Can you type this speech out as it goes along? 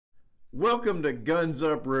Welcome to Guns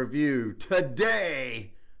Up Review.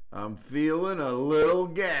 Today, I'm feeling a little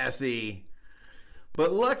gassy.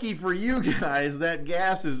 But lucky for you guys, that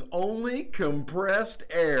gas is only compressed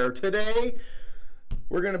air. Today,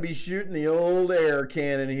 we're going to be shooting the old air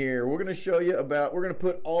cannon here. We're going to show you about, we're going to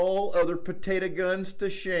put all other potato guns to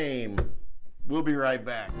shame. We'll be right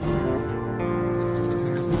back.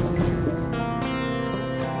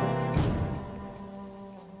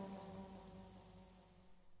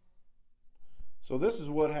 So this is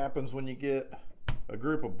what happens when you get a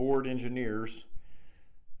group of bored engineers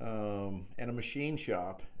and a machine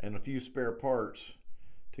shop and a few spare parts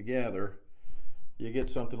together. You get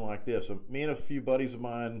something like this. So me and a few buddies of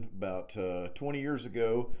mine about 20 years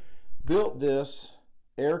ago built this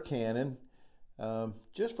air cannon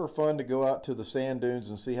just for fun, to go out to the sand dunes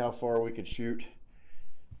and see how far we could shoot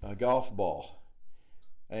a golf ball.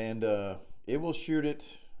 And it will shoot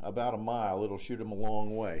it about a mile. It'll shoot them a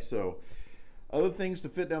long way. So other things to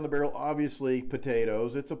fit down the barrel, obviously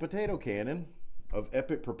potatoes. It's a potato cannon of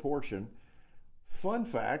epic proportion. Fun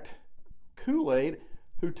fact, Kool-Aid,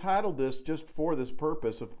 who titled this just for this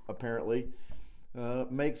purpose, apparently,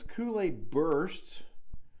 makes Kool-Aid bursts,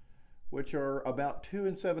 which are about 2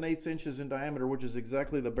 7/8 inches in diameter, which is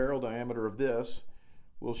exactly the barrel diameter of this.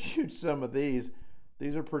 We'll shoot some of these.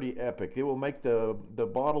 These are pretty epic. It will make the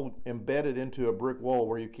bottle embedded into a brick wall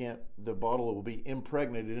where you can't, the bottle will be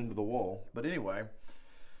impregnated into the wall. But anyway,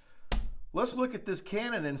 let's look at this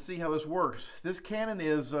cannon and see how this works. This cannon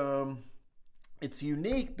is, it's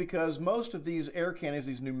unique because most of these air cannons,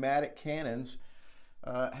 these pneumatic cannons,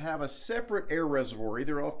 have a separate air reservoir,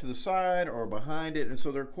 either off to the side or behind it, and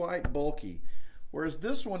so they're quite bulky. Whereas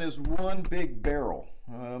this one is one big barrel.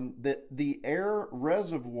 The air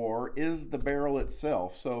reservoir is the barrel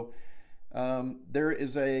itself. So there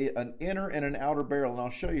is an inner and an outer barrel, and I'll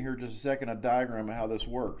show you here in just a second a diagram of how this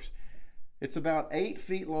works. It's about 8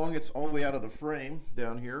 feet long. It's all the way out of the frame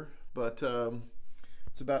down here, but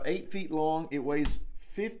it's about 8 feet long. It weighs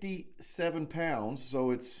 57 pounds,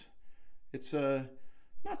 so it's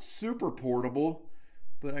not super portable.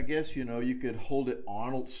 But I guess, you know, you could hold it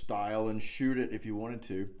Arnold style and shoot it if you wanted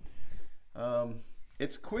to.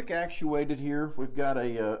 It's quick actuated here. We've got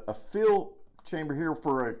a fill chamber here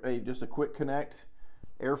for just a quick connect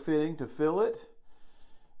air fitting to fill it.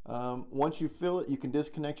 Once you fill it, you can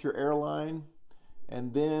disconnect your air line,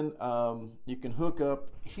 and then you can hook up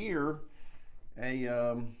here a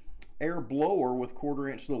air blower with 1/4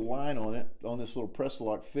 inch little line on it, on this little press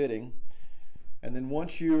lock fitting. And then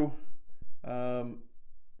once you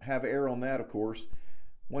have air on that, of course,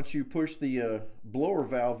 once you push the blower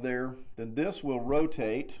valve there, then this will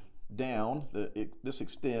rotate down. This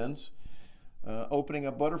extends, opening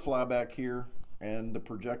a butterfly back here, and the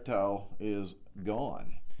projectile is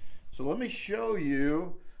gone. So let me show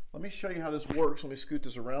you how this works. Let me scoot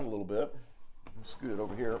this around a little bit. Scoot it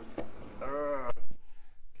over here.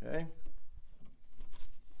 Okay.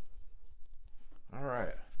 All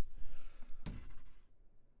right.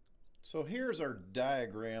 So here's our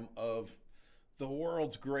diagram of the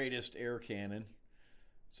world's greatest air cannon.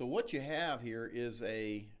 So what you have here is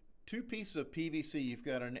two pieces of PVC. You've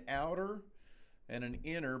got an outer and an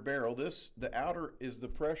inner barrel. The outer is the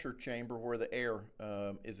pressure chamber where the air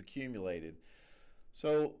is accumulated.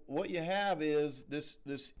 So what you have is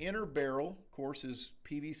this inner barrel, of course, is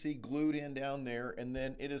PVC glued in down there, and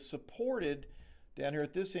then it is supported down here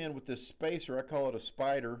at this end with this spacer. I call it a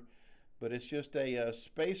spider, but it's just a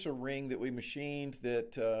spacer ring that we machined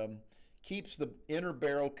that keeps the inner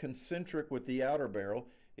barrel concentric with the outer barrel.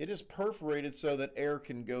 It is perforated so that air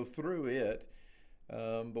can go through it.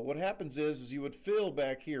 But what happens is you would fill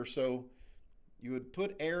back here. So you would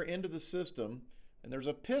put air into the system, and there's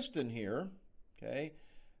a piston here, okay?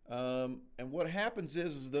 And what happens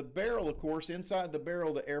is the barrel, of course, inside the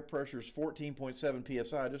barrel, the air pressure is 14.7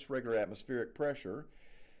 psi, just regular atmospheric pressure.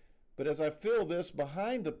 But as I fill this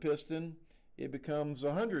behind the piston, it becomes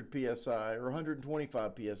 100 psi or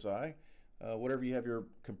 125 psi, whatever you have your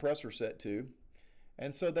compressor set to.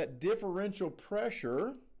 And so that differential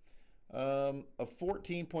pressure of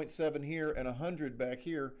 14.7 here and 100 back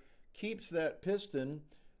here keeps that piston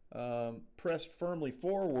pressed firmly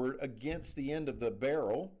forward against the end of the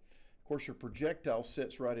barrel. Of course, your projectile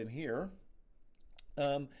sits right in here.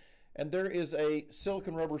 And there is a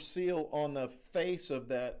silicone rubber seal on the face of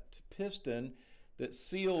that piston that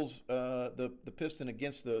seals the piston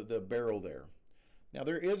against the barrel there. Now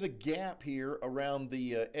there is a gap here around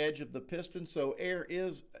the edge of the piston, so air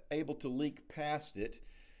is able to leak past it.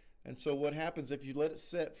 And so what happens if you let it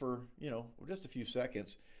set for, just a few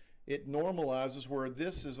seconds, it normalizes where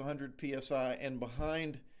this is 100 psi and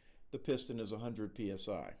behind the piston is 100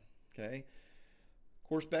 psi. Okay. Of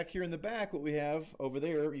course, back here in the back, what we have over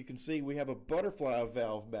there, you can see we have a butterfly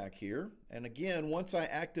valve back here. And again, once I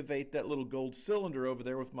activate that little gold cylinder over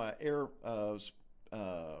there with my air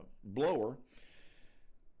blower,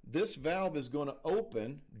 this valve is going to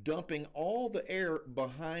open, dumping all the air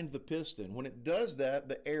behind the piston. When it does that,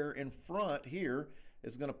 the air in front here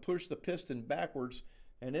is going to push the piston backwards,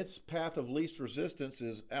 and its path of least resistance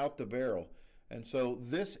is out the barrel. And so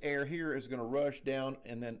this air here is going to rush down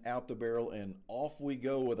and then out the barrel, and off we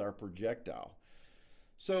go with our projectile.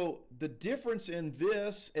 So the difference in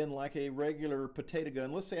this and like a regular potato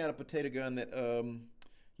gun, let's say I had a potato gun that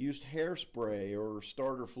used hairspray or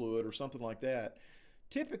starter fluid or something like that,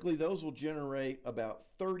 typically those will generate about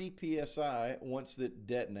 30 psi once it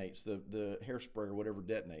detonates, the hairspray or whatever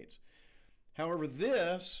detonates. However,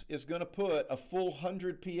 this is going to put a full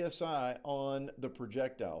 100 psi on the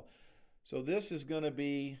projectile. So this is going to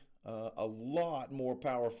be a lot more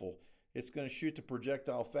powerful. It's going to shoot the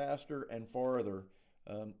projectile faster and farther.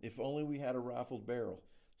 If only we had a rifled barrel.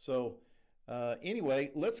 So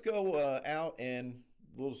anyway, let's go out and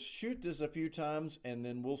we'll shoot this a few times, and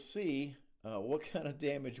then we'll see what kind of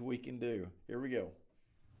damage we can do. Here we go.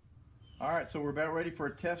 All right, so we're about ready for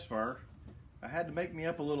a test fire. I had to make me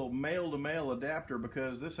up a little male-to-male adapter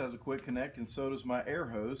because this has a quick connect and so does my air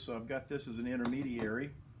hose. So I've got this as an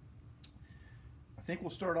intermediary. I think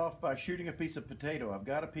we'll start off by shooting a piece of potato. I've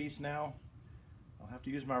got a piece now. I'll have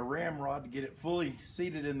to use my ramrod to get it fully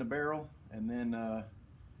seated in the barrel, and then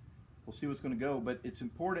we'll see what's going to go. But it's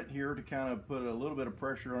important here to kind of put a little bit of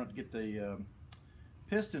pressure on it to get the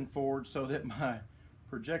piston forward so that my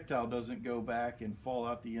projectile doesn't go back and fall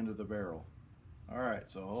out the end of the barrel. All right,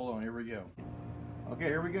 so hold on, here we go. Okay,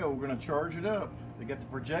 here we go. We're going to charge it up. We got the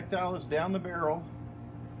projectile is down the barrel.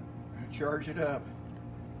 We're going to charge it up.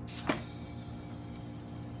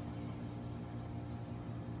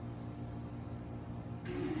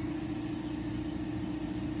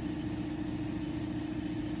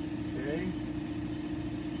 Okay.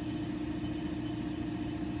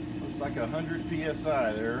 Looks like 100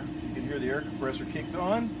 psi there. You can hear the air compressor kicked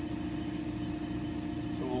on.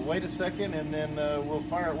 So we'll wait a second and then we'll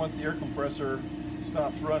fire it once the air compressor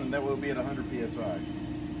stops running. That will be at 100 psi.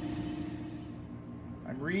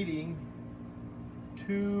 I'm reading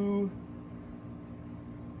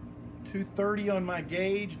 230 on my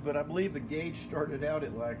gauge, but I believe the gauge started out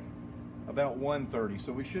at like about 130,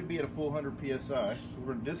 so we should be at a full 100 psi. So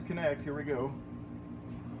we're going to disconnect. Here we go.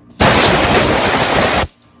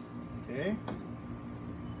 Okay.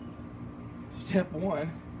 Step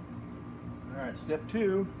one. All right, step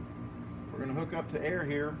two. We're going to hook up to air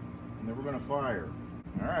here, and then we're going to fire.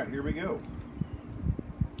 All right, here we go.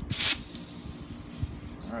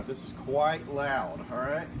 All right, this is quite loud. All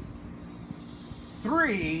right.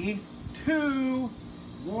 3, 2,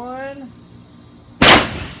 1.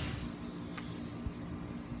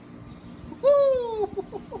 Woo!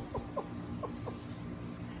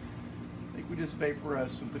 I think we just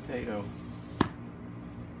vaporized some potato.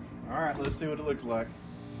 All right, let's see what it looks like.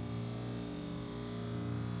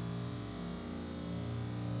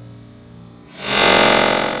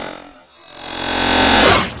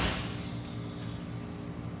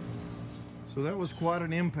 So that was quite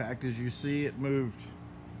an impact. As you see, it moved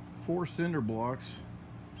 4 cinder blocks.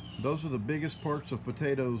 Those are the biggest parts of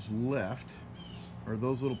potatoes left, or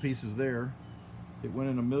those little pieces there. It went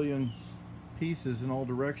in a million pieces in all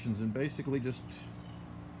directions and basically just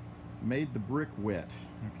made the brick wet.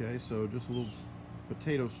 Okay, so just a little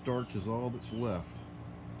potato starch is all that's left.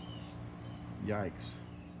 Yikes.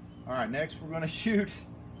 All right, next we're going to shoot.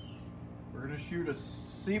 We're going to shoot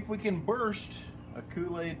see if we can burst a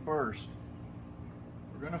Kool-Aid burst.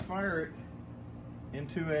 We're going to fire it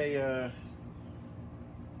into a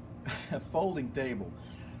folding table.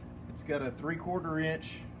 It's got a 3/4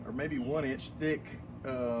 inch or maybe 1 inch thick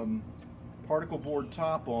particle board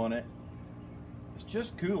top on it. It's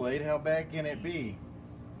just Kool-Aid. How bad can it be?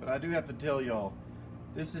 But I do have to tell y'all,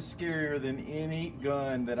 this is scarier than any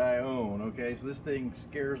gun that I own. Okay, so this thing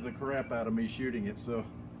scares the crap out of me shooting it. So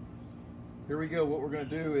here we go. What we're going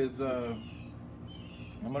to do is I'm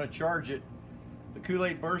going to charge it. The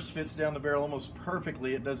Kool-Aid burst fits down the barrel almost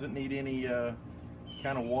perfectly. It doesn't need any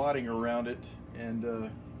kind of wadding around it,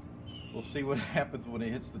 and we'll see what happens when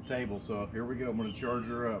it hits the table. So here we go. I'm going to charge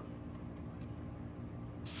her up.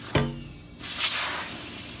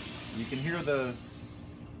 You can hear the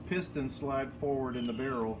piston slide forward in the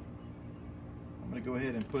barrel. I'm going to go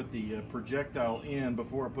ahead and put the projectile in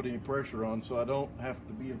before I put any pressure on so I don't have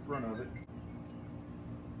to be in front of it.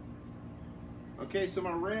 Okay, so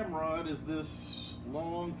my ramrod is this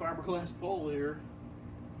long fiberglass pole here.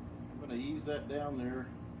 I'm going to ease that down there.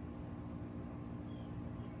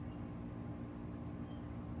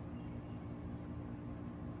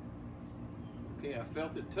 Okay, I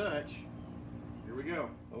felt it touch. Here we go.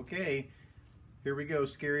 Okay, here we go.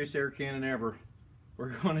 Scariest air cannon ever. We're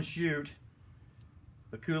going to shoot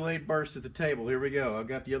a Kool-Aid burst at the table. Here we go. I've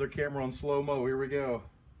got the other camera on slow-mo. Here we go.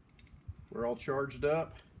 We're all charged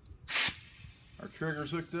up. Our trigger's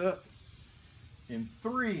hooked up. In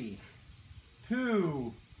 3,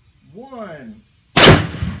 2, 1.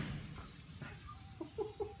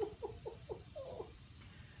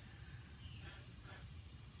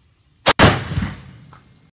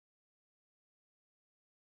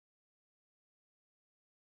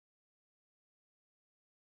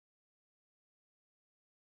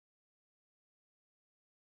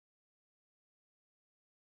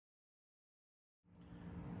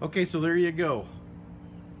 Okay, so there you go.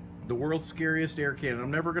 The world's scariest air cannon. I'm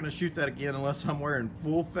never going to shoot that again unless I'm wearing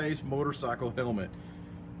full-face motorcycle helmet.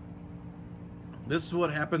 This is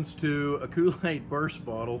what happens to a Kool-Aid burst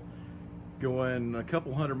bottle going a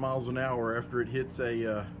couple hundred miles an hour after it hits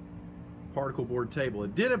a particle board table.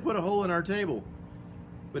 It didn't put a hole in our table,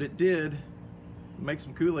 but it did make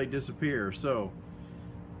some Kool-Aid disappear. So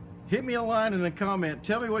hit me a line in the comment.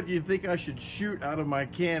 Tell me what you think I should shoot out of my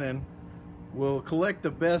cannon. We'll collect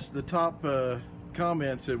the top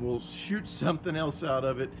comments, and we'll shoot something else out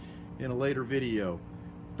of it in a later video.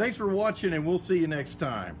 Thanks for watching, and we'll see you next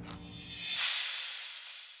time.